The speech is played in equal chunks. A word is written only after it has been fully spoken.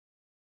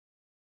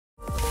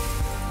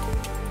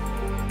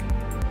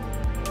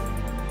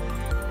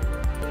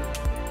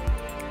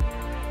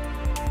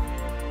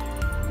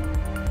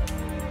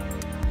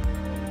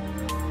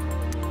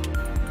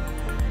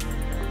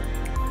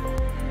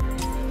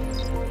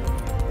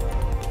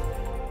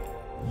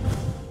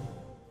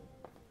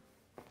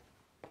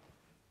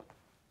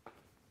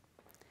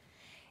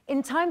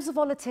In times of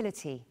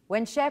volatility,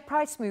 when share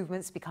price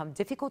movements become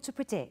difficult to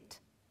predict,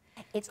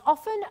 it's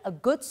often a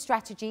good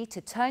strategy to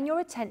turn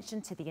your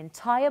attention to the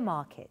entire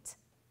market.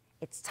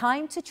 It's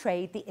time to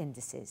trade the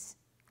indices.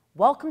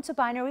 Welcome to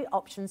Binary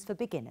Options for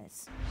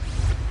Beginners.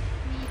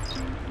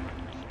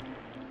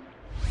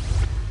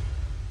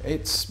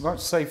 It's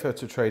much safer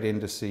to trade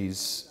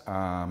indices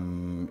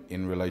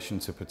in relation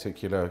to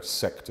particular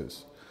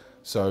sectors.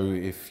 So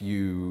if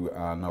you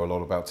know a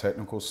lot about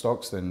technical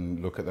stocks,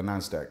 then look at the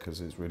Nasdaq because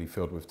it's really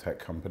filled with tech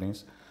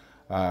companies.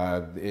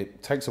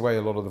 It takes away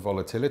a lot of the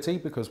volatility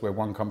because where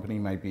one company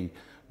may be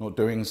not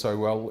doing so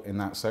well in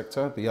that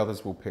sector, the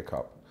others will pick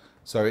up.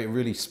 So it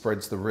really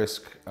spreads the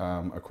risk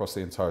across the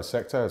entire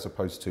sector as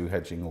opposed to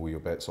hedging all your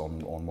bets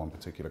on one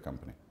particular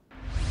company.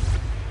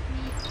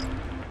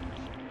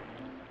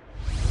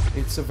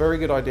 It's a very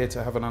good idea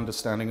to have an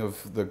understanding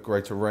of the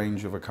greater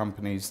range of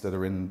companies that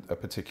are in a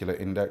particular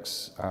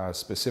index,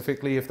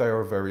 specifically if they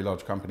are a very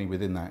large company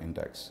within that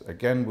index.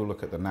 Again, we'll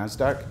look at the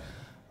Nasdaq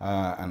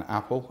and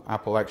Apple.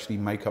 Apple actually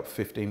make up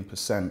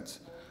 15%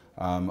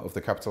 of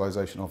the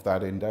capitalization of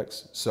that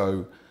index.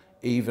 So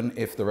even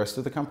if the rest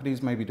of the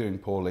companies may be doing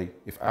poorly,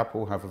 if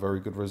Apple have a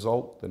very good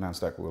result, the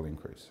Nasdaq will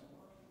increase.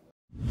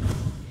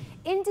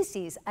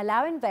 Indices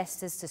allow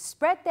investors to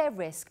spread their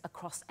risk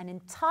across an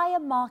entire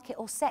market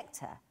or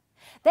sector.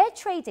 Their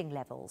trading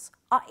levels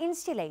are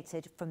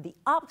insulated from the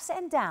ups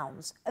and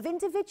downs of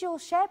individual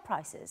share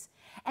prices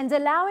and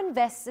allow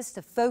investors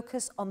to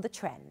focus on the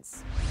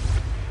trends.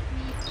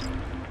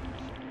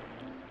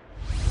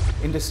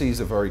 Indices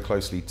are very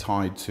closely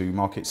tied to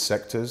market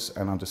sectors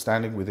and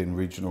understanding within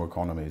regional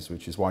economies,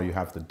 which is why you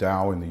have the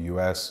Dow in the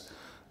US,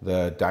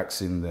 the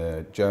DAX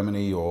in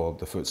Germany, or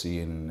the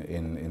FTSE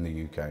in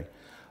the UK.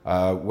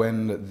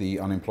 When the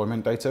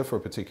unemployment data for a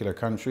particular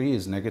country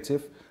is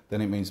negative, then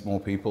it means more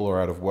people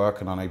are out of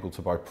work and unable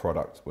to buy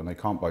product. When they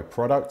can't buy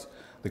product,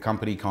 the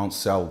company can't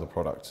sell the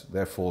product.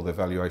 Therefore, the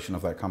valuation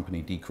of that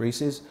company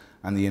decreases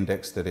and the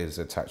index that is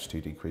attached to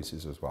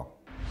decreases as well.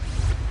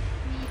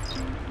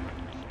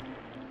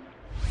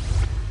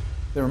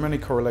 There are many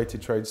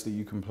correlated trades that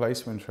you can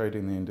place when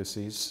trading the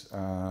indices,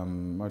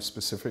 most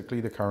specifically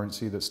the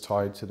currency that's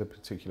tied to the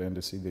particular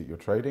index that you're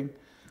trading,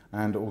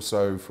 and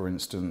also, for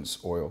instance,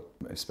 oil,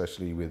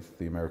 especially with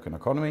the American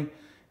economy.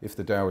 If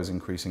the Dow is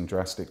increasing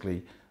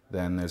drastically,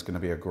 then there's going to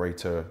be a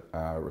greater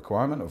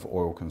requirement of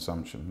oil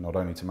consumption, not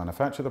only to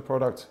manufacture the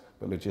product,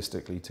 but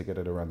logistically to get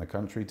it around the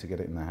country, to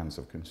get it in the hands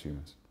of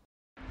consumers.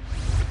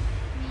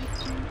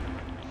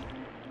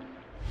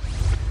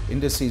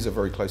 Indices are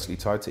very closely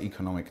tied to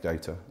economic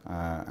data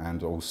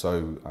and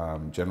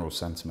also general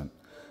sentiment.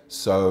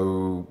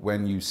 So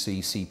when you see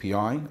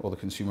CPI or the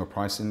Consumer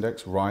Price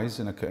Index rise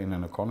in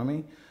an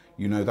economy,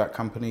 you know that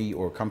company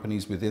or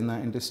companies within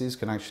that indices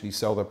can actually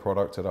sell their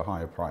product at a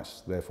higher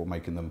price, therefore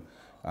making them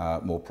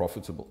more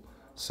profitable.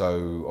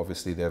 So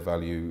obviously their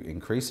value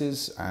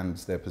increases and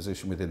their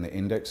position within the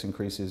index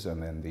increases,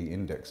 and then the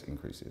index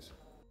increases.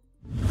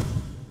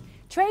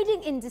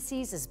 Trading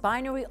indices as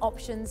binary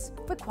options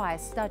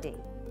requires study.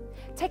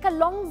 Take a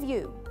long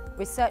view,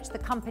 research the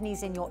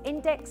companies in your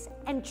index,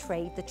 and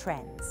trade the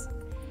trends.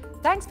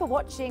 Thanks for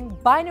watching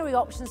Binary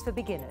Options for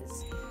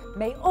Beginners.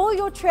 May all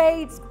your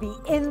trades be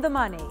in the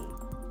money.